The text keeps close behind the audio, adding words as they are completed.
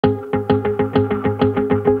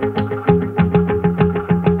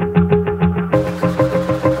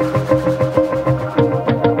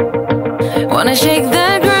Wanna shake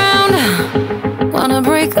the ground, wanna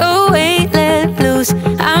break away, let loose.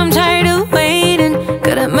 I'm tired of waiting,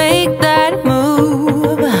 gotta make that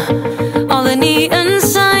move. All the neon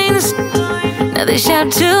signs, now they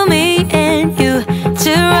shout to me and you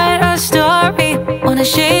to write our story. Wanna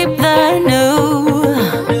shape the new.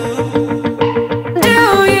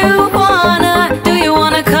 Do you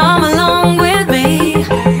wanna come along with me?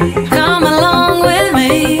 Come along with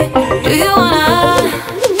me. Do you wanna?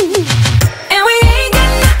 And we ain't got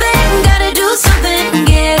nothing, gotta do something,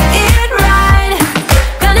 get it right.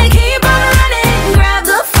 Gonna keep on running, grab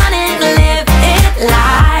the fun and live it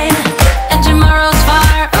live. And tomorrow's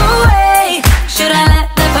far away, should I let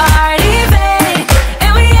the party fade?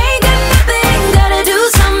 And we ain't got nothing, gotta do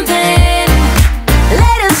something,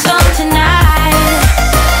 let us on tonight.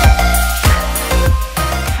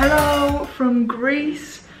 Hello from Greece.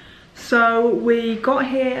 So we got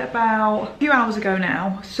here about a few hours ago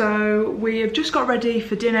now. So we have just got ready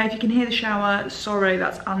for dinner. If you can hear the shower, sorry,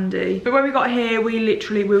 that's Andy. But when we got here, we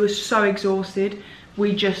were so exhausted.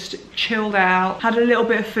 We just chilled out, had a little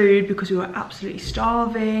bit of food because we were absolutely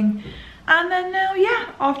starving. And then now,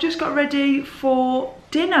 yeah, I've just got ready for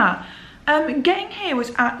dinner. Getting here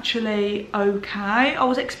was actually okay. I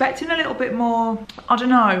was expecting a little bit more, I don't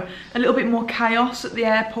know, a little bit more chaos at the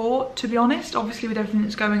airport, to be honest, obviously with everything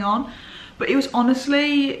that's going on. But it was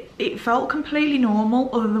honestly, it felt completely normal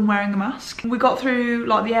other than wearing a mask. We got through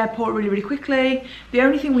like the airport really, really quickly. The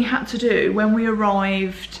only thing we had to do when we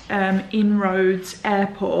arrived in Rhodes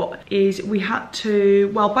airport is we had to,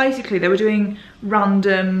 well, basically they were doing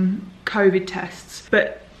random COVID tests,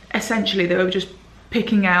 but essentially they were just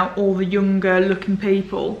picking out all the younger looking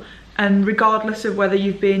people, and regardless of whether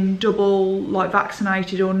you've been double like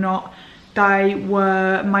vaccinated or not, they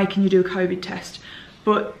were making you do a COVID test.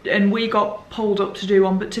 And we got pulled up to do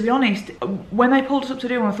one, but to be honest, when they pulled us up to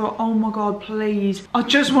do one, I thought, oh my god, please, I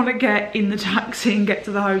just want to get in the taxi and get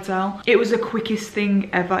to the hotel. It was the quickest thing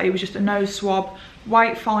ever. It was just a nose swab,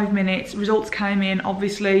 wait 5 minutes, results came in,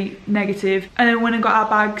 obviously negative, and then went and got our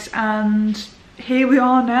bags, and here we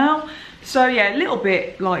are now. So yeah, a little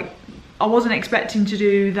bit like, I wasn't expecting to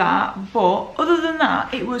do that, but other than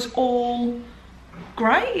that, it was all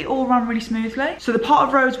great. It all ran really smoothly. So the part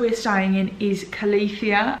of Rhodes we're staying in is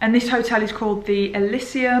Caletheia, and this hotel is called the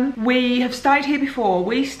Elysium. We have stayed here before.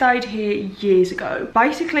 We stayed here years ago.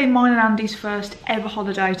 Basically mine and Andy's first ever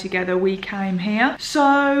holiday together, we came here.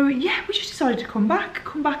 So yeah, we just decided to come back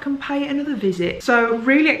and pay it another visit. So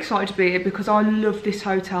really excited to be here because I love this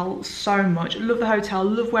hotel so much. Love the hotel,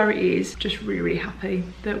 love where it is. Just really, really happy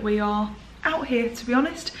that we are out here, to be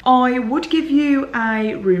honest. I would give you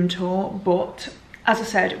a room tour, but as I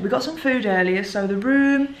said, we got some food earlier, so the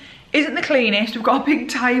room isn't the cleanest. We've got a big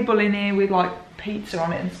table in here with like pizza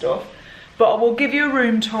on it and stuff. But I will give you a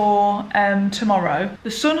room tour tomorrow.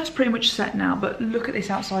 The sun has pretty much set now, but look at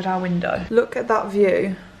this outside our window. Look at that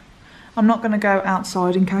view. I'm not gonna go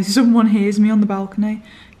outside in case someone hears me on the balcony.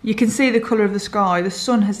 You can see the colour of the sky. The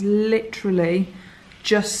sun has literally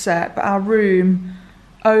just set, but our room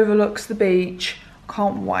overlooks the beach.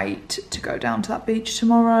 Can't wait to go down to that beach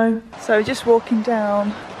tomorrow. So just walking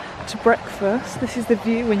down to breakfast. This is the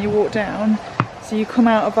view when you walk down. So you come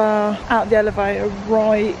out of the elevator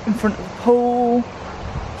right in front of the pool.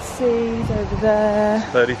 Seas over there.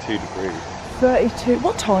 32 degrees. 32,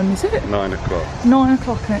 what time is it? 9 o'clock. 9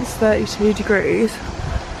 o'clock and it's 32 degrees,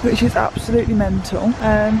 which is absolutely mental.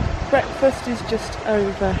 Breakfast is just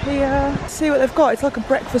over here. See what they've got, it's like a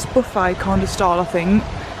breakfast buffet kind of style, I think.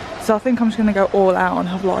 So I think I'm just gonna go all out and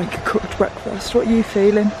have like a cooked breakfast. What are you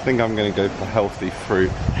feeling? I think I'm gonna go for healthy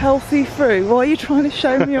fruit. Healthy fruit? Why are you trying to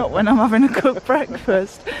show me up when I'm having a cooked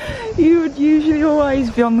breakfast? You would usually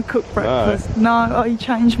always be on the cooked breakfast. No, oh, you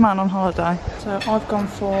changed man on holiday. So I've gone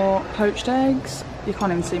for poached eggs. You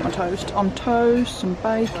can't even see my toast. On toast, some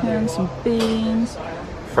bacon, some beans.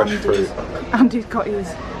 Fresh fruit. Andy's got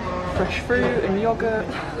his fresh fruit and yoghurt.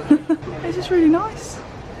 It's just really nice.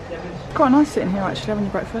 Quite nice sitting here actually having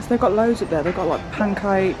your breakfast. They've got loads up there. They've got like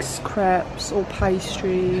pancakes, crepes, all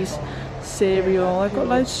pastries, cereal. They've got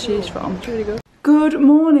loads to choose from. It's really good. Good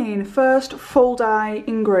morning. First full day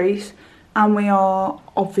in Greece and we are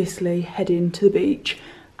obviously heading to the beach.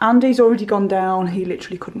 Andy's already gone down. He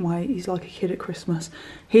literally couldn't wait. He's like a kid at Christmas.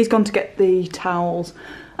 He's gone to get the towels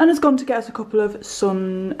and has gone to get us a couple of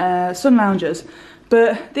sun loungers.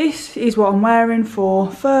 But this is what I'm wearing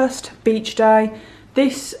for first beach day.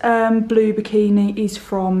 This blue bikini is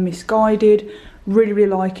from Misguided. Really, really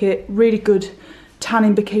like it. Really good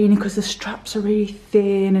tanning bikini because the straps are really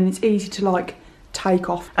thin and it's easy to like take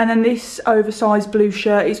off. And then this oversized blue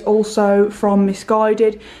shirt is also from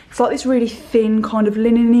Misguided. It's like this really thin kind of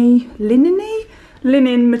linen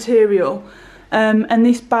material. And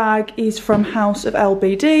this bag is from House of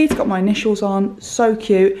LBD. It's got my initials on, so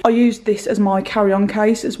cute. I used this as my carry-on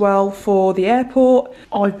case as well for the airport.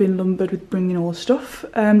 I've been lumbered with bringing all the stuff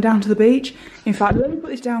down to the beach. In fact, let me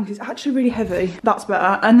put this down because it's actually really heavy. That's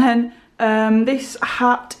better. And then this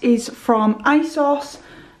hat is from ASOS.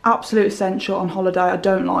 Absolute essential on holiday. I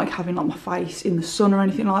don't like having like my face in the sun or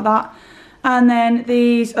anything like that. And then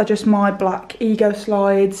these are just my black Ego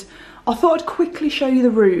slides. I thought I'd quickly show you the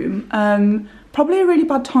room. Probably a really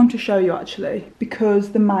bad time to show you actually,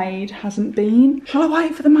 because the maid hasn't been. Shall I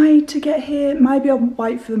wait for the maid to get here? Maybe I'll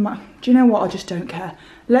wait for the maid. Do you know what? I just don't care.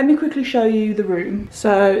 Let me quickly show you the room.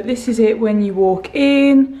 So this is it when you walk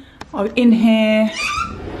in. I'm in here.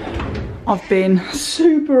 I've been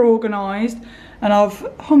super organised and I've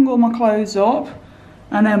hung all my clothes up.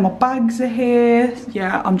 And then my bags are here.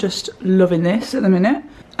 Yeah, I'm just loving this at the minute.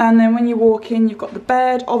 And then when you walk in, you've got the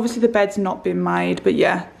bed. Obviously the bed's not been made, but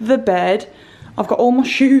yeah, the bed. I've got all my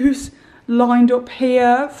shoes lined up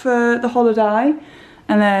here for the holiday.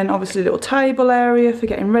 And then obviously a little table area for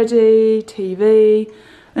getting ready, TV.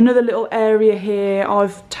 Another little area here,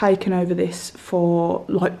 I've taken over this for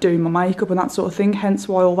like doing my makeup and that sort of thing, hence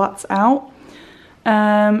why all that's out.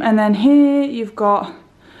 And then here you've got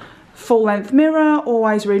full length mirror,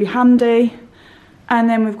 always really handy. And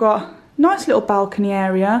then we've got nice little balcony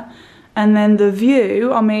area. And then the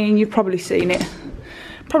view, I mean, you've probably seen it.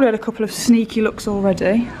 Probably had a couple of sneaky looks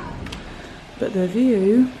already, but the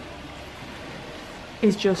view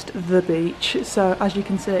is just the beach. So as you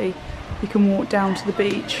can see, you can walk down to the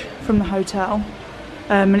beach from the hotel,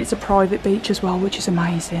 and it's a private beach as well, which is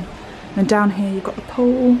amazing. And down here you've got the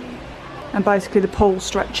pool, and basically the pool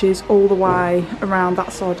stretches all the way around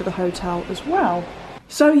that side of the hotel as well.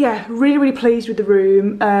 So yeah, really, really pleased with the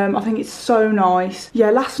room. I think it's so nice. Yeah,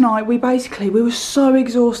 last night we were so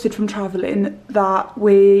exhausted from travelling that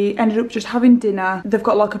we ended up just having dinner. They've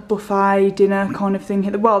got like a buffet dinner kind of thing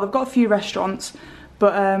here. Well, they've got a few restaurants,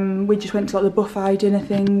 but we just went to like the buffet dinner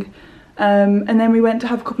thing. And then we went to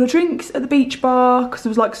have a couple of drinks at the beach bar because there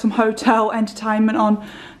was like some hotel entertainment on.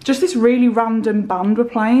 Just this really random band were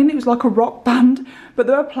playing. It was like a rock band, but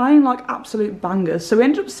they were playing like absolute bangers. So we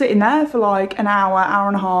ended up sitting there for like an hour, hour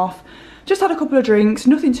and a half. Just had a couple of drinks,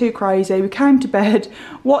 nothing too crazy. We came to bed,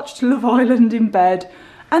 watched Love Island in bed,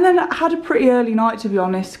 and then had a pretty early night to be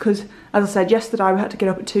honest, because as I said yesterday we had to get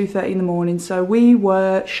up at 2:30 in the morning, so we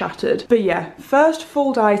were shattered. But yeah, first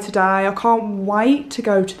full day today. I can't wait to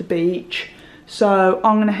go to the beach. So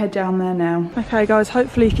I'm gonna head down there now. Okay guys,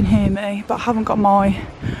 hopefully you can hear me, but I haven't got my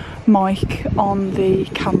mic on the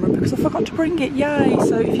camera because I forgot to bring it, yay.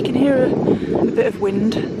 So if you can hear a bit of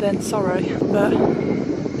wind, then sorry. But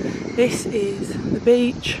this is the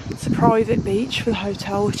beach. It's a private beach for the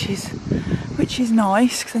hotel, which is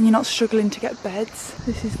nice, because then you're not struggling to get beds.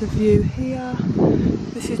 This is the view here.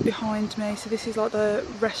 This is behind me. So this is like the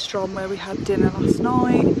restaurant where we had dinner last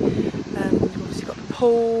night. We've obviously got the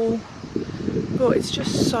pool. But it's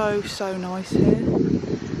just so nice here.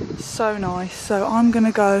 So nice. So I'm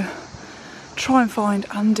gonna go try and find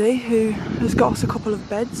Andy, who has got us a couple of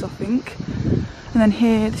beds, I think. And then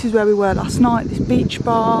here, this is where we were last night, this beach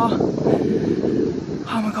bar.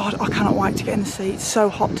 Oh my god, I cannot wait to get in the sea. It's so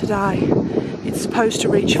hot today. It's supposed to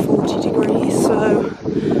reach 40 degrees, so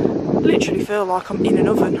I literally feel like I'm in an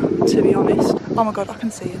oven, to be honest. Oh my god, I can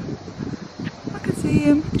see him. I can see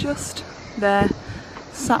him just there,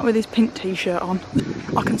 sat with his pink t-shirt on.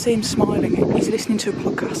 I can see him smiling. He's listening to a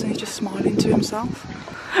podcast and he's just smiling to himself.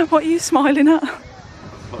 What are you smiling at?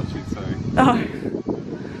 What she's saying. Oh.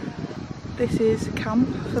 This is camp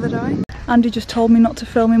for the day. Andy just told me not to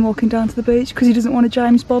film him walking down to the beach because he doesn't want a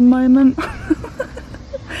James Bond moment.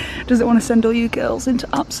 Doesn't want to send all you girls into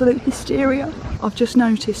absolute hysteria. I've just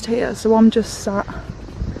noticed here, so I'm just sat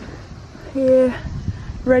here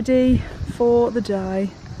ready for the day.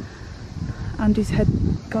 Andy's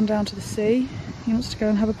gone down to the sea. He wants to go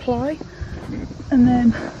and have a play. And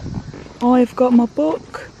then I've got my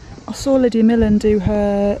book. I saw Lydia Millen do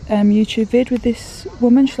her YouTube vid with this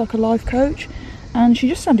woman. She's like a life coach, and she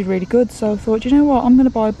just sounded really good, so I thought, you know what, I'm going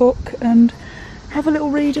to buy a book and have a little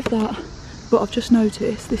read of that. But I've just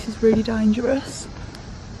noticed this is really dangerous.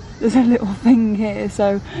 There's a little thing here,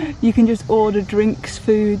 so you can just order drinks,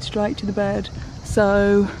 food straight to the bed.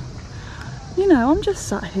 So, you know, I'm just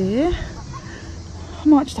sat here. I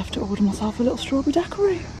might just have to order myself a little strawberry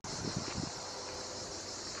daiquiri.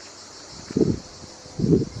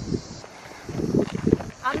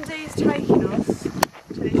 Andy's taking us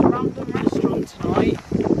to this random restaurant tonight.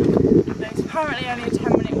 There's apparently only a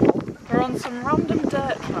 10-minute walk. We're on some random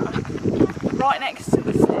dirt track right next to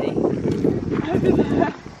the sea. Over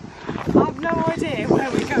there, I have no idea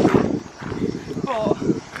where we're going, but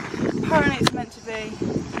apparently it's meant to be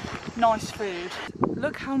nice food.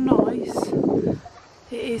 Look how nice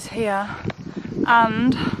it is here,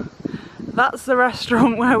 and that's the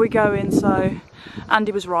restaurant where we're going. So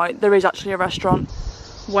Andy was right, there is actually a restaurant.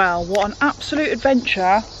 Well, what an absolute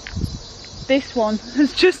adventure this one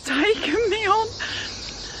has just taken me on.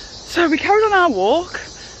 So we carried on our walk,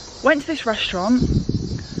 went to this restaurant.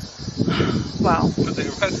 Well, was it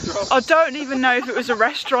a restaurant? I don't even know if it was a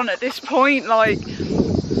restaurant at this point. Like,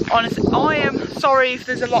 honestly, I am sorry if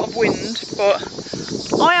there's a lot of wind, but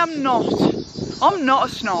I'm not a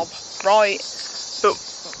snob, right? But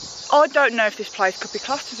I don't know if this place could be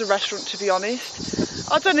classed as a restaurant, to be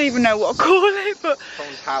honest. I don't even know what I call it, but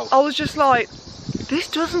I was just like, this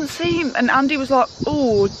doesn't seem, and Andy was like,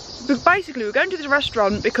 oh, but basically we're going to this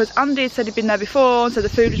restaurant because Andy had said he'd been there before and said the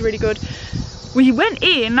food was really good. We went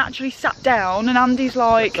in, actually sat down, and Andy's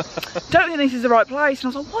like, don't think this is the right place.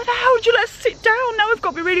 And I was like, why the hell did you let us sit down? Now we've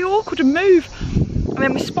got to be really awkward and move. And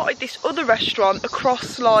then we spotted this other restaurant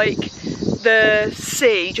across like the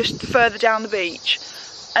sea, just further down the beach.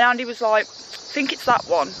 And Andy was like, I think it's that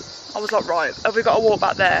one. I was like, right, have we got to walk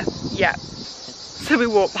back there? Yeah. So we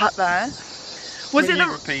walked back there. Was when it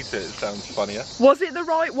you repeat it, it sounds funnier. Was it the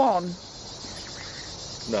right one?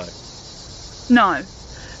 No. No.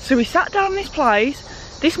 So we sat down in this place.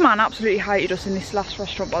 This man absolutely hated us in this last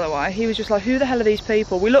restaurant, by the way. He was just like, who the hell are these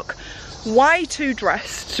people? We look way too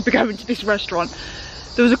dressed to be going to this restaurant.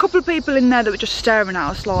 There was a couple of people in there that were just staring at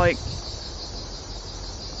us like,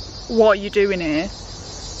 what are you doing here?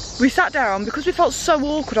 We sat down because we felt so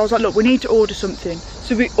awkward. I was like, look, we need to order something.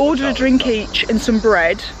 So we ordered a drink each and some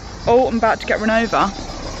bread. Oh, I'm about to get run over.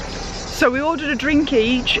 So we ordered a drink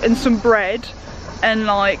each and some bread and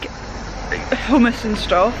like hummus and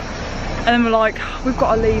stuff. And then we're like, we've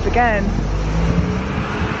got to leave again.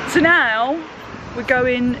 So now we're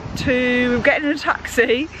getting a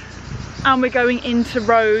taxi and we're going into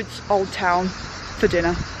Rhodes Old Town for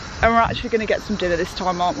dinner. And we're actually going to get some dinner this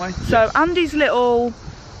time, aren't we? So Andy's little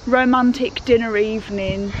romantic dinner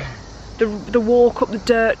evening, the walk up the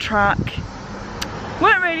dirt track,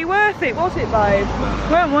 weren't really worth it, was it, babe?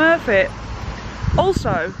 Weren't worth it.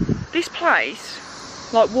 Also, this place,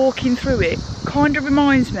 like walking through it, kind of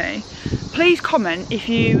reminds me, please comment if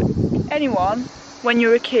anyone, when you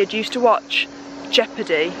were a kid, used to watch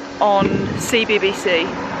Jeopardy on CBBC.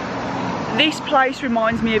 This place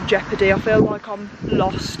reminds me of Jeopardy. I feel like I'm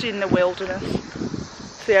lost in the wilderness.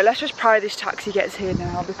 So yeah, let's just pray this taxi gets here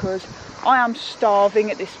now because I am starving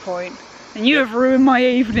at this point and you have ruined my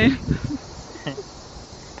evening.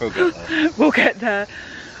 We'll get there. We'll get there.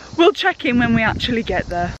 We'll check in when we actually get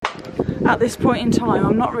there. At this point in time,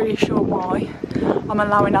 I'm not really sure why I'm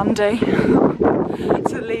allowing Andy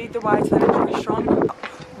to lead the way to the next restaurant.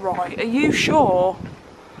 Right, are you sure?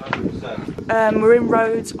 100%. We're in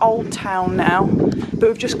Rhodes Old Town now, but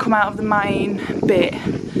we've just come out of the main bit.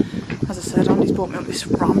 As I said, Andy's brought me up this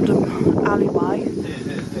random alleyway.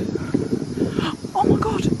 Oh my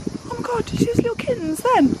god, do you see those little kittens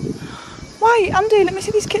then? Wait, Andy, let me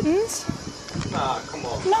see these kittens. Nah, come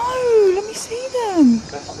on. No, let me see them.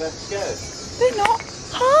 They're scared. They're not.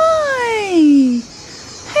 Hi!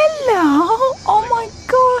 Hello! Oh my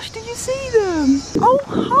gosh, did you see them? Oh,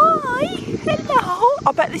 hi! Hello!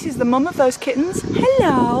 I bet this is the mum of those kittens.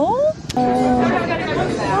 Hello!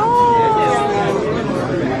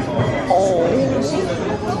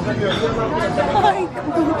 Hi,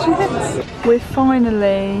 gorgeous! We're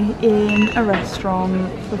finally in a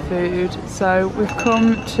restaurant for food. So we've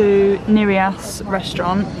come to Nireas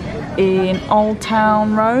restaurant in Old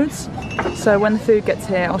Town Rhodes. So when the food gets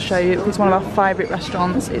here, I'll show you. It's one of our favourite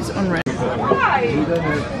restaurants. It's unreal.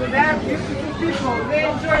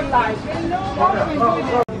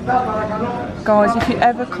 Guys, if you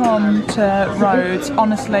ever come to Rhodes,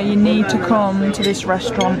 honestly, you need to come to this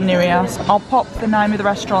restaurant, Nireas. I'll pop the name of the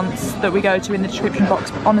restaurants that we go to in the description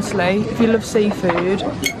box. But honestly, if you love seafood,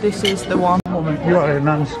 this is the one. You are a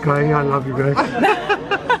nice guy. I love you, guys.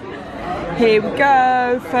 Here we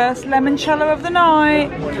go, first limoncello of the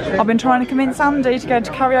night. I've been trying to convince Andy to go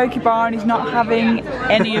to karaoke bar and he's not having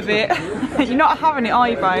any of it. You're not having it, are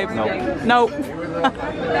you, babe? Nope. Nope.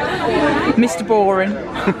 Mr. Boring.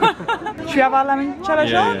 Should we have our limoncello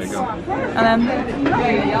shots? Yeah, go on. And then,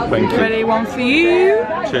 Thank you. ready, one for you.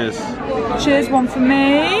 Cheers. Cheers, one for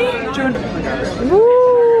me. Do you want... Woo!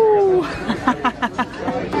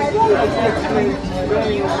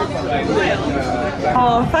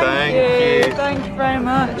 Oh, thank you. Thank you very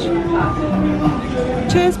much.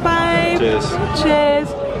 Cheers, babe. Cheers. Cheers.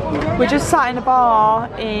 We're just sat in a bar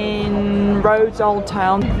in Rhodes, Old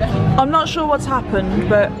Town. I'm not sure what's happened,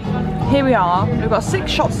 but here we are. We've got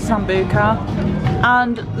 6 shots of Sambuca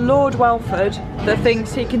and Lord Welford that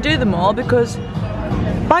thinks he can do them all because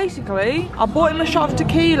basically I bought him a shot of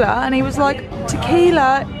tequila and he was like,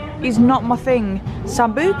 tequila is not my thing.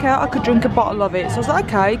 Sambuca, I could drink a bottle of it. So I was like,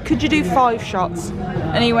 okay, could you do 5 shots?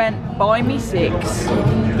 And he went, buy me 6.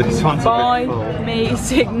 This one's Buy a bit full. me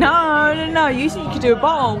 6. No, you said you could do a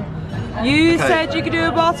bottle. You said you could do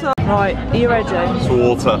a bottle. Right, are you ready? It's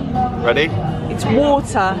water. Ready? It's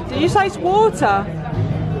water. Did you say it's water?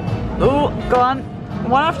 Oh, go on.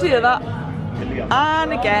 One after the other.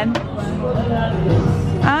 And again.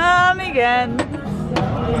 And again.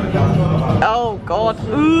 Oh God.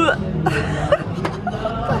 Ooh.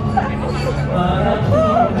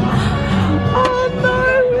 Oh no.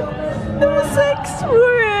 Number 6.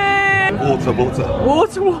 Water, water.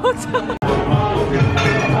 Water, water.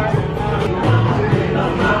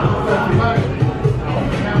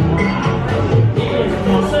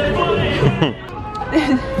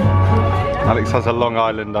 Alex has a Long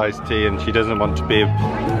Island iced tea and she doesn't want to be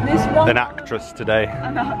an actress today.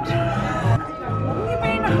 Why are you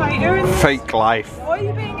being a hater in this? Fake life. Why are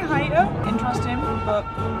you being a hater? Interesting, but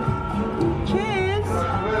cheers.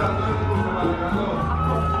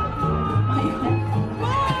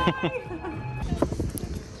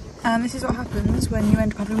 And this is what happens when you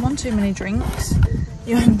end up having one too many drinks.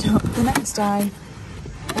 You end up the next day.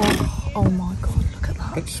 Oh my God, look at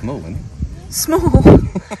that. It's small, isn't it? Small.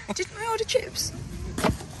 Didn't we order chips?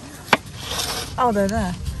 Oh, they're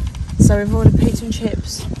there. So we've ordered pizza and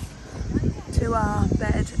chips to our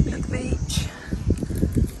bed at the beach.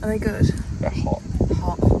 Are they good? They're hot.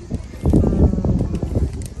 Hot.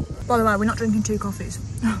 By the way, we're not drinking 2 coffees.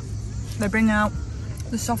 They bring out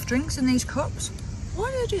the soft drinks in these cups. Why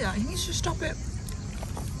do they do that? You need to stop it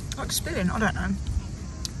like spilling. I don't know.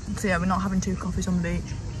 So yeah, we're not having 2 coffees on the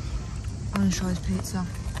beach. I'm gonna try this pizza.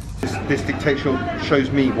 This dictator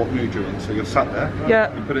shows me what mood you're in. So you're sat there.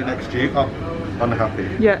 Yeah. You put it next to you. Up, unhappy.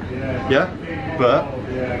 Yeah. Yeah. But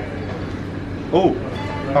oh,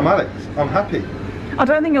 I'm Alex. I'm happy. I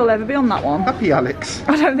don't think you'll ever be on that one. Happy Alex.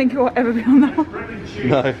 I don't think you'll ever be on that one.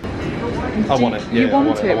 No. I want it. You Yeah,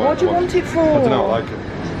 want it? What do you want it for? I don't know. I like it.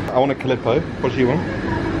 I want a Calippo. What do you want?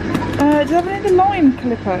 Do they have any of the lime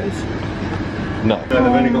Calippos? No. They've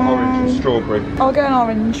only got orange and strawberry. I'll get an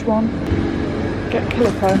orange one. Get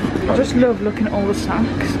Calippo. I just love looking at all the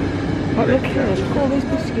snacks. Like, look here, look at all these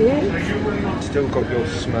biscuits. Still got your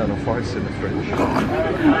Smirnoff Ice in the fridge.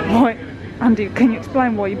 Right, Andy, can you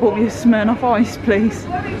explain why you bought me a Smirnoff Ice, please?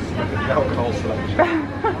 Alcohol selection.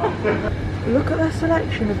 Look at the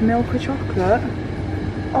selection of milk or chocolate.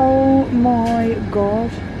 Oh my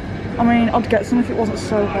God. I mean, I'd get some if it wasn't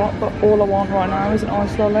so hot, but all I want right now is an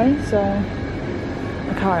ice lolly, so...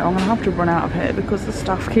 Okay, I'm gonna have to run out of here because the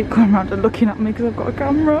staff keep coming around and looking at me because I've got a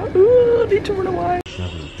camera. Ooh, I need to run away.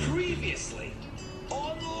 Previously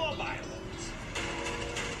on Love Island,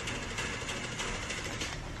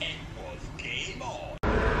 it was game on.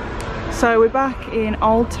 So we're back in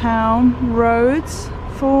Old Town Rhodes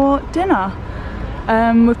for dinner.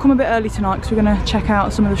 We've come a bit early tonight because we're going to check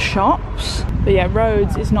out some of the shops. But yeah,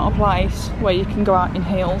 Rhodes is not a place where you can go out in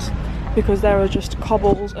heels because there are just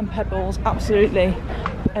cobbles and pebbles absolutely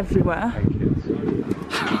everywhere.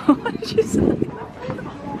 What did you say?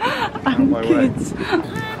 And kids.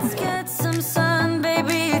 Let's get some sun,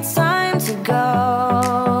 baby, it's time to go.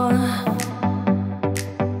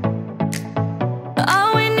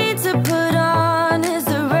 All we need to put on is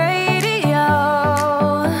the radio.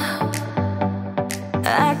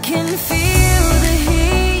 I can feel the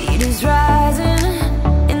heat is rising,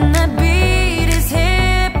 and that beat is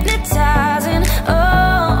hypnotizing. Oh,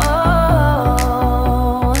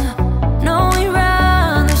 no, we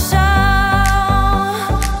run the show.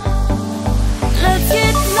 Let's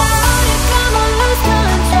get louder, come on, lose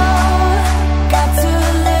control. Got to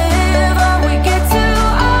live or we get too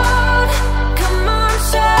old. Come on,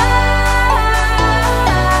 shine,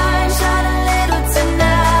 shine a little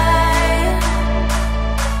tonight.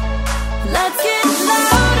 Let's get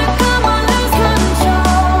louder, come on, lose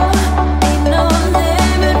control. Ain't no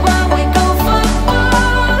limit when we go for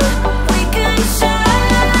gold. We can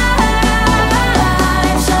shine,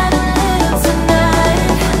 shine a little tonight.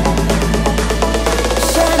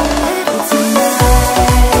 Shine a little tonight.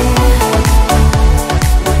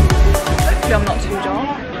 Hopefully I'm not too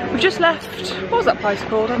dark. We've just left, what was that place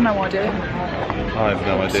called? I have no idea. I have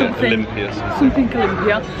no idea. Olympia something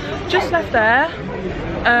Olympia. Just left there,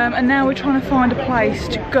 and now we're trying to find a place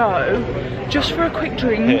to go just for a quick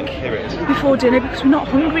drink Here it is. before dinner because we're not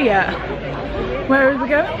hungry yet. Where are we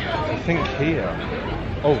going? I think here.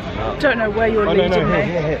 Oh no. Don't know where you're leading me.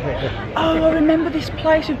 Here. Oh, I remember this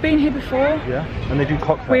place. We've been here before. Yeah, and they do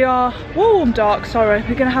cocktails. We are warm dark. Sorry,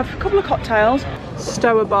 we're going to have a couple of cocktails.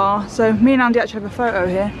 Stoa bar. So me and Andy actually have a photo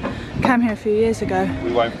here. Came here a few years ago.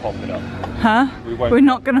 We won't pop it up. Huh? We won't. We're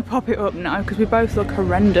not going to pop it up now because we both look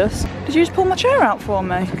horrendous. Did you just pull my chair out for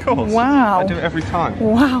me? Of course. Wow. I do it every time.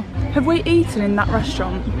 Wow. Have we eaten in that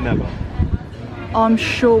restaurant? Never. I'm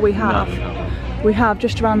sure we have. No. We have,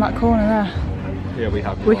 just around that corner there. Yeah, we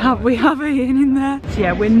have. We have eaten in there. So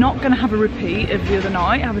yeah, we're not going to have a repeat of the other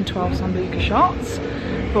night, having 12 Sambuca shots.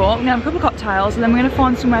 But we're going to have a couple of cocktails and then we're going to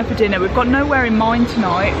find somewhere for dinner. We've got nowhere in mind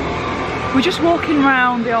tonight. We're just walking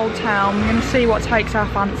around the old town. We're going to see what takes our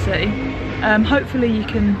fancy. Hopefully you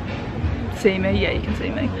can see me. Yeah, you can see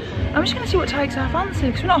me. I'm just going to see what takes our fancy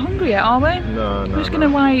because we're not hungry yet, are we? No. We're just going to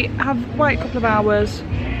wait a couple of hours.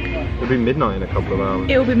 It'll be midnight in a couple of hours.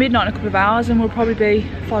 It'll be midnight in a couple of hours and we'll probably be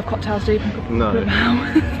 5 cocktails deep in a couple of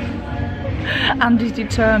hours. Andy's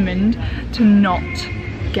determined to not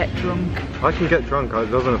get drunk. I can get drunk, it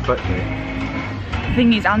doesn't affect me. The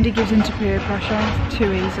thing is, Andy gives into peer pressure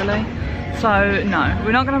too easily. So no,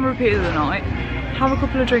 we're not going to have a repeat of the night. Have a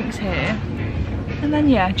couple of drinks here. And then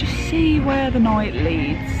yeah, just see where the night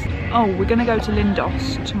leads. Oh, we're going to go to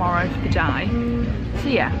Lindos tomorrow for the day. So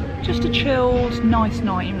yeah, just a chilled, nice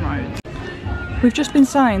night in Rhodes. We've just been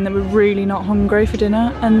saying that we're really not hungry for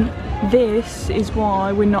dinner, and this is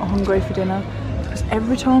why we're not hungry for dinner. Because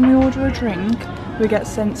every time we order a drink, we get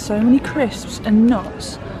sent so many crisps and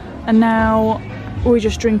nuts, and now we're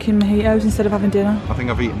just drinking mojitos instead of having dinner. I think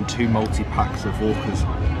I've eaten 2 multi-packs of Walkers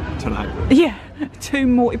tonight. Yeah, 2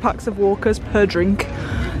 multi-packs of Walkers per drink.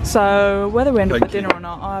 So whether we end up at dinner or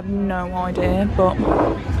not, I have no idea. But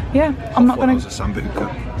yeah, I'm not going to. It was a Sambuca.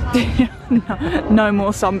 No more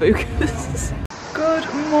Sambucas. Good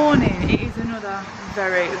morning. It is another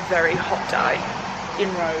very, very hot day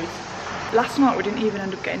in Rhodes. Last night we didn't even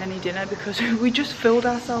end up getting any dinner because we just filled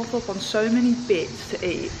ourselves up on so many bits to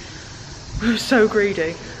eat. We were so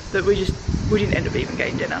greedy that we didn't end up even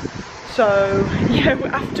getting dinner. So yeah,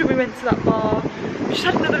 after we went to that bar, we just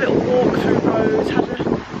had another little walk through Rhodes, had a little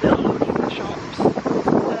look in the shops,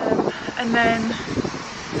 and then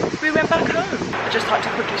we went back home. I just had to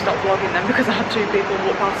quickly stop vlogging then because I had 2 people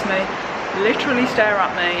walk past me, literally stare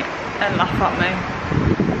at me and laugh at me.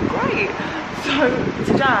 Great. So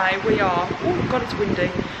today we are, oh god it's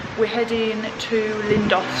windy, we're heading to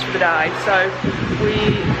Lindos for the day. So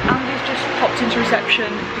Andy's just popped into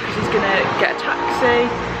reception because he's gonna get a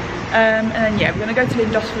taxi. And then yeah, we're gonna go to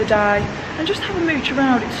Lindos for the day and just have a mooch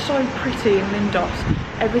around. It's so pretty in Lindos.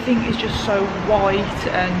 Everything is just so white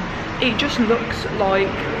and it just looks like,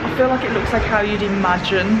 I feel like it looks like how you'd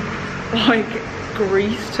imagine like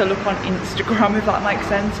Greece to look on Instagram, if that makes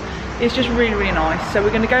sense. It's just really, really nice. So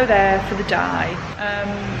we're gonna go there for the day.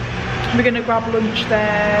 We're gonna grab lunch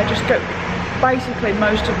there, just go, basically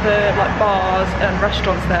most of the like bars and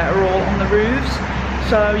restaurants there are all on the roofs.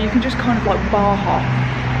 So you can just kind of like bar hop.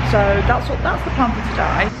 So that's the plan for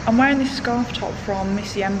today. I'm wearing this scarf top from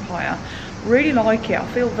Missy Empire. Really like it. I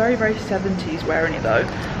feel very, very 70s wearing it though,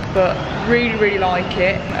 but really, really like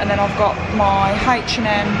it. And then I've got my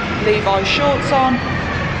H&M Levi's shorts on,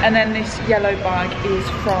 and then this yellow bag is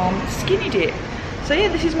from Skinny Dip. So yeah,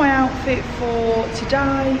 this is my outfit for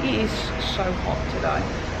today. It is so hot today.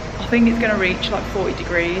 I think it's going to reach like 40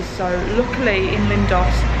 degrees. So luckily in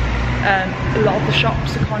Lindos, a lot of the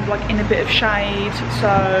shops are kind of like in a bit of shade,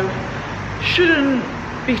 so shouldn't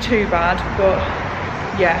be too bad. But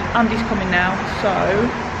yeah, Andy's coming now, so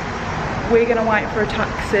we're gonna wait for a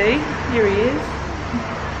taxi. Here he is.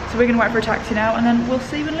 So we're gonna wait for a taxi now and then we'll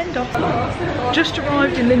see you in Lindos. Just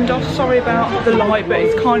arrived in Lindos. Sorry about the light, but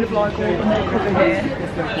it's kind of like all undercover here,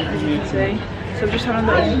 as you can see. So we're just having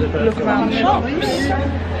a little look around the shops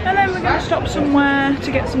and then we're gonna stop somewhere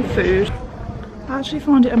to get some food. I actually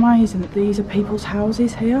find it amazing that these are people's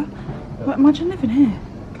houses here. Well, imagine living here.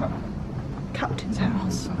 Captain's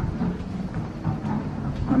house.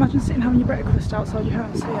 Imagine sitting having your breakfast outside your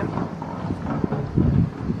house here.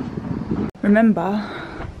 Remember,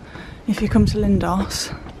 if you come to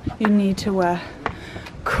Lindos, you need to wear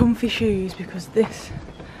comfy shoes because this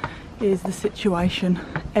is the situation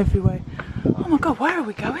everywhere. Oh my god, where are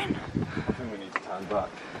we going? I think we need to turn back.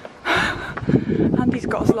 Andy's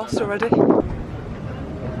got us lost already.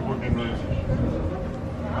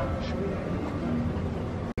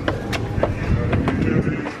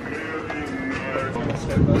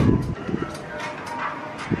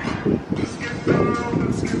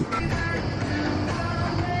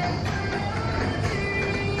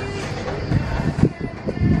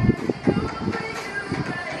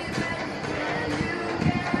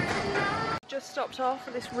 stopped off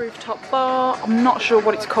at this rooftop bar. I'm not sure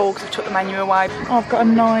what it's called because I took the menu away. I've got a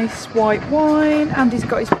nice white wine. Andy's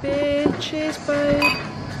got his beer. Cheers, babe.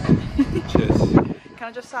 Cheers. Can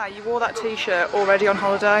I just say, you wore that t-shirt already on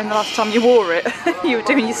holiday, and the last time you wore it, you were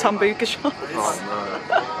doing your sambuca shots.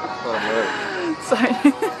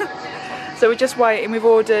 So we're just waiting. We've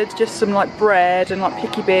ordered just some like bread and like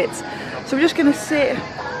picky bits. So we're just gonna sit,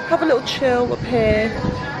 have a little chill up here,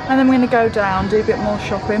 and then we're gonna go down, do a bit more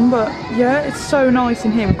shopping. But yeah, it's so nice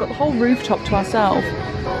in here. We've got the whole rooftop to ourselves.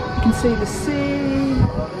 You can see the sea.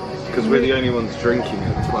 Because we're the only ones drinking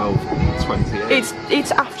at 12:28.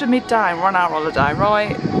 It's after midday. We're on our holiday,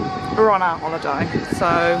 right? We're on our holiday.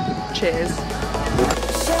 So cheers.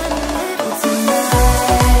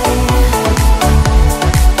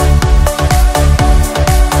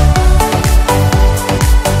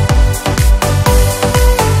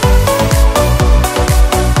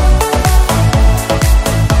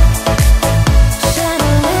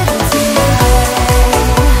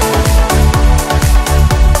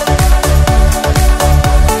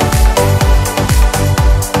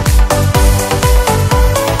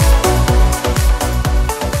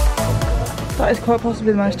 That is quite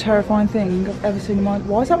possibly the most terrifying thing I've ever seen in my life.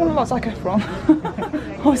 Why is that one look like Zac Efron?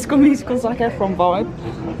 High School Musical Zac Efron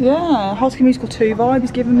vibe. Yeah, High School Musical 2 vibe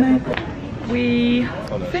he's given me. We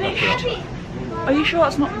finished. Are you sure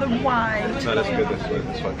that's not the way? No, let's go this way,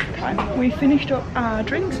 this way. Okay. We finished up our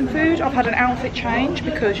drinks and food. I've had an outfit change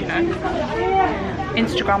because, you know,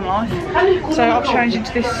 Instagram life. So I've changed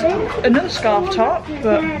into this, another scarf top,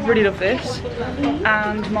 but really love this.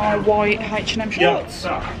 And my white H&M shorts.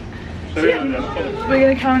 So yeah, we're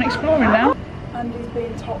going to carry on exploring now. Andy's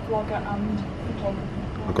being top vlogger and photographer.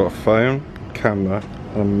 I've got a phone, camera,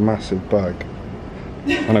 and a massive bag.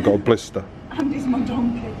 And I've got a blister. Andy's my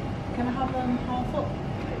donkey. Can I have half up,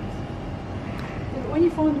 please? When you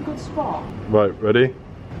find a good spot. Right, ready?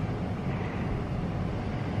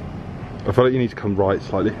 I feel like you need to come right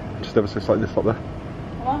slightly. Just ever so slightly this up there.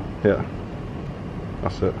 What? Yeah.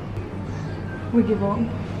 That's it. We give up.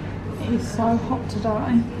 It is so hot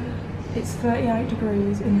today. It's 38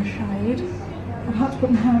 degrees in the shade. I've had to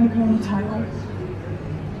put my hand up on the table.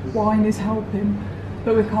 Wine is helping,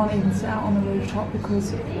 but we can't even sit out on the rooftop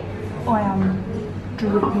because I am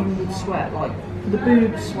dripping with sweat. Like, the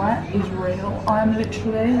boob sweat is real. I am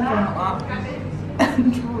literally going like that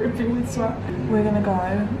and dripping with sweat. We're gonna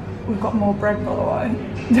go. We've got more bread, by the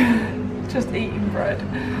way. Just eating bread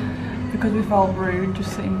because we felt rude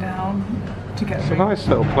just sitting down to get. It's a nice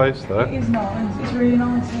little place though. It is nice. It's really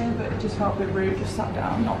nice here, but it just felt a bit rude. Just sat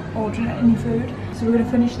down, not ordering any food. So we're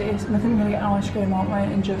gonna finish this, and I think we're gonna get an ice cream, aren't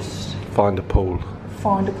we? And just find a pool.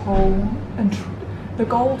 Find a pool, and the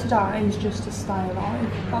goal today is just to stay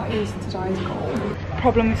alive. That is today's goal.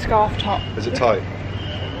 Problem with scarf top. Is it tight?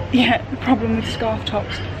 Yeah, the problem with scarf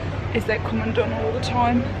tops is they come undone all the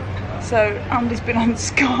time. So Andy's been on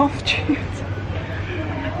scarf duty.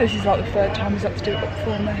 This is like the third time he's had to do it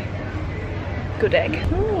for me. Good egg.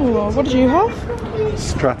 Ooh, what did you have?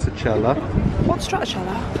 Stracciatella. What's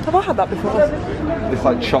stracciatella? Have I had that before? It's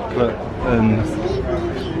like chocolate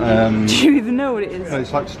and do you even know what it is? no,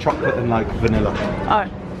 it's like chocolate and like vanilla.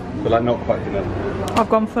 Oh. But like not quite vanilla. I've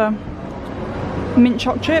gone for mint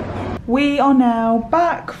choc chip. We are now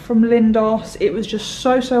back from Lindos. It was just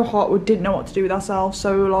so hot. We didn't know what to do with ourselves.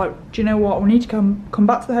 So we were like, do you know what? We need to come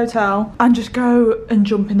back to the hotel and just go and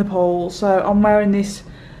jump in the pool. So I'm wearing this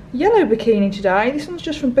yellow bikini today. This one's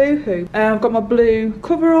just from Boohoo. I've got my blue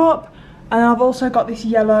cover up, and I've also got this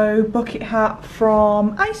yellow bucket hat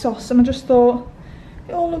from ASOS, and I just thought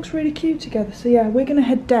it all looks really cute together. So yeah, we're gonna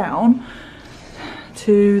head down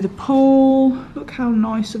to the pool. Look how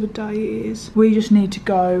nice of a day it is. We just need to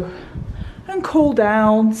go and cool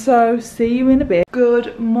down, so see you in a bit.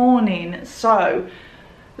 Good morning. So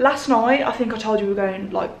last night, I think I told you we were going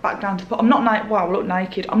like back down to the pool. I'm not naked. Wow, I look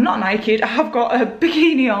naked. I'm not naked. I have got a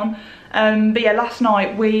bikini on. But yeah, last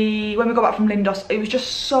night when we got back from Lindos, it was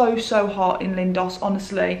just so hot in Lindos.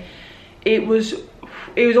 Honestly, it was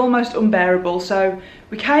almost unbearable. So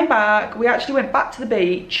we came back. We actually went back to the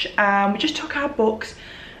beach and we just took our books,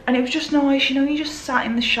 and it was just nice. You know, you just sat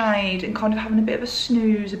in the shade and kind of having a bit of a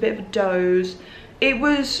snooze, a bit of a doze. It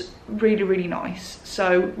was really nice.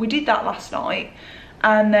 So we did that last night.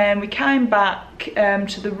 And then we came back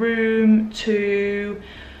to the room to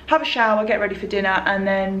have a shower, get ready for dinner, and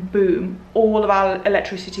then boom, all of our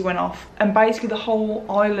electricity went off. And basically the whole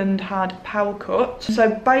island had power cut. So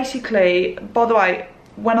basically, by the way,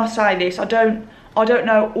 when I say this, I don't I don't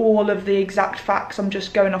know all of the exact facts, I'm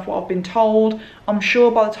just going off what I've been told. I'm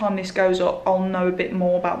sure by the time this goes up I'll know a bit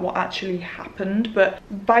more about what actually happened, but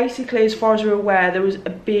basically as far as we're aware there was a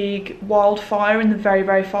big wildfire in the very,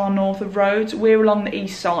 very far north of Rhodes. We're along the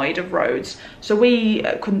east side of Rhodes, so we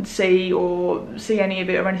couldn't see any of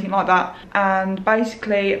it or anything like that, and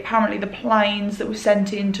basically apparently the planes that were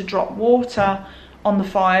sent in to drop water on the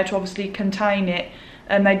fire to obviously contain it,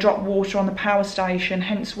 and they dropped water on the power station,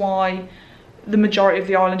 hence why the majority of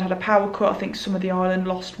the island had a power cut. I think some of the island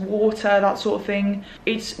lost water, that sort of thing.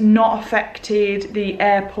 It's not affected the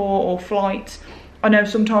airport or flights. I know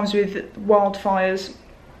sometimes with wildfires,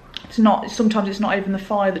 sometimes it's not even the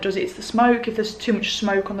fire that does it, it's the smoke. If there's too much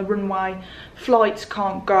smoke on the runway, flights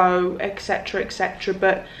can't go, etc, etc.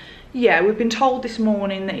 But yeah, we've been told this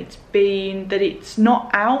morning that it's not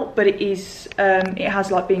out, but it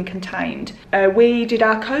has like been contained. We did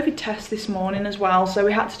our COVID test this morning as well, so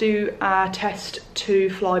we had to do our test to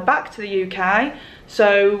fly back to the UK.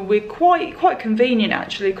 So we're quite convenient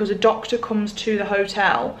actually, because a doctor comes to the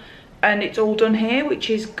hotel and it's all done here, which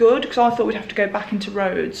is good, because I thought we'd have to go back into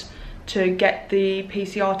Rhodes to get the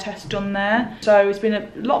PCR test done there. So it's been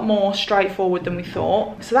a lot more straightforward than we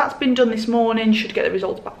thought. So that's been done this morning, should get the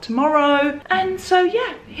results back tomorrow. And so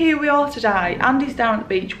yeah, here we are today. Andy's down at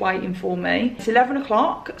the beach waiting for me. It's 11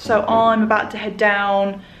 o'clock, so I'm about to head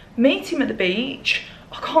down, meet him at the beach.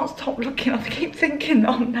 I can't stop looking, I keep thinking that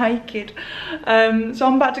I'm naked. So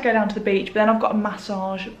I'm about to go down to the beach, but then I've got a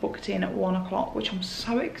massage booked in at 1 o'clock, which I'm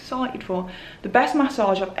so excited for. The best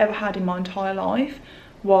massage I've ever had in my entire life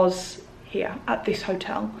was here at this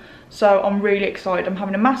hotel, so I'm really excited. I'm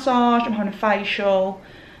having a massage, I'm having a facial,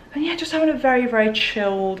 and yeah, just having a very, very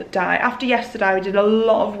chilled day. After yesterday we did a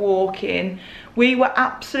lot of walking. We were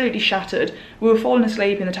absolutely shattered. We were falling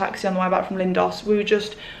asleep in the taxi on the way back from Lindos. We were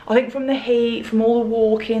just, I think from the heat, from all the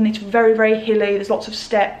walking, it's very, very hilly, there's lots of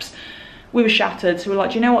steps. We were shattered, so we're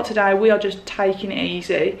like, do you know what, today we are just taking it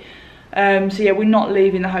easy. So yeah, we're not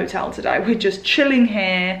leaving the hotel today, we're just chilling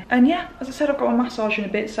here. And yeah, as I said, I've got a massage in a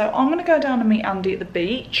bit, so I'm gonna go down and meet Andy at the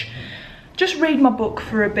beach, just read my book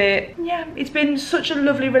for a bit. Yeah, it's been such a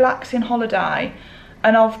lovely relaxing holiday,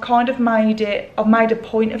 and I've kind of made a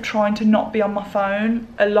point of trying to not be on my phone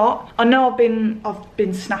a lot. I know I've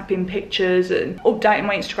been snapping pictures and updating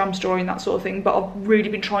my Instagram story and that sort of thing, but I've really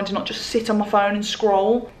been trying to not just sit on my phone and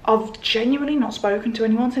scroll. I've genuinely not spoken to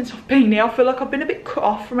anyone since I've been here. I feel like I've been a bit cut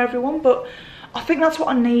off from everyone, but I think that's what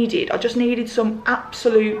I needed. I just needed some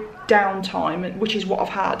absolute downtime, which is what I've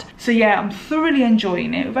had. So yeah, I'm thoroughly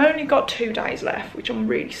enjoying it. We've only got 2 days left, which I'm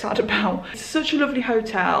really sad about. It's such a lovely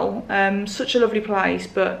hotel, such a lovely place,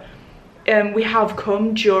 but we have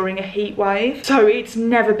come during a heat wave, so it's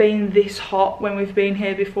never been this hot when we've been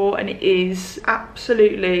here before, and it is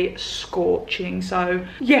absolutely scorching. So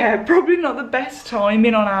yeah, probably not the best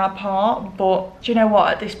timing on our part, but do you know what,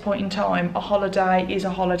 at this point in time, a holiday is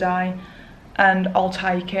a holiday, and I'll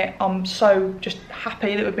take it. I'm so just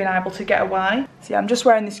happy that we've been able to get away. So yeah, I'm just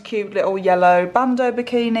wearing this cute little yellow bandeau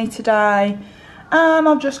bikini today, and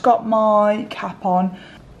I've just got my cap on.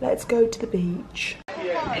 Let's go to the beach.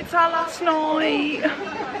 It's our last night,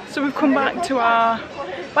 so we've come back to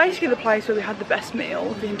basically the place where we had the best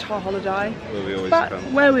meal of the entire holiday.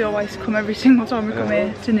 Where we always come every single time we come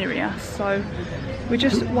here, to Nireas. So we're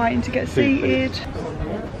just waiting to get seated.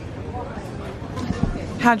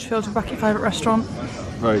 How do you feel to be back at your favourite restaurant?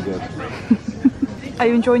 Very good. Are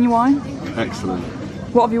you enjoying your wine? Excellent.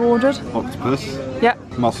 What have you ordered? Octopus.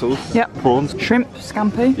 Yep. Mussels. Yep. Prawns. Shrimp,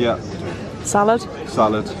 scampi. Yeah. Salad.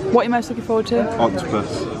 Salad. What are you most looking forward to?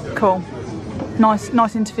 Octopus. Cool.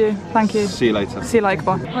 Nice interview. Thank you. See you later. See you later,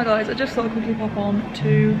 bye. Hi guys, I just thought I'd quickly pop on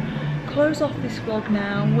to close off this vlog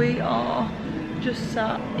now. We are just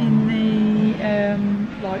sat in the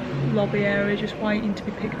like lobby area, just waiting to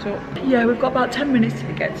be picked up. Yeah, we've got about 10 minutes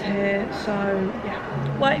to get to here, so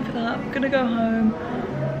yeah, waiting for that. I'm gonna go home.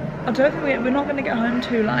 I don't think we're not gonna get home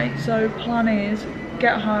too late, so plan is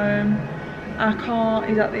get home. Our car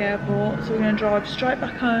is at the airport, so we're gonna drive straight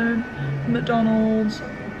back home, McDonald's,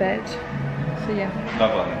 bed. So yeah.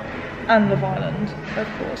 Love Island. And Love Island, of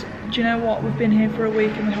course. Do you know what? We've been here for a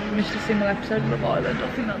week and we haven't missed a single episode of Love Island.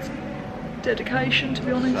 I think that's dedication, to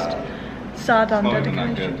be honest. Sad and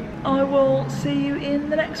dedication. I will see you in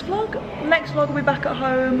the next vlog. Next vlog will be back at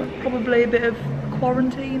home, probably a bit of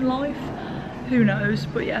quarantine life. Who knows?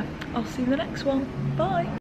 But yeah, I'll see you in the next one. Bye.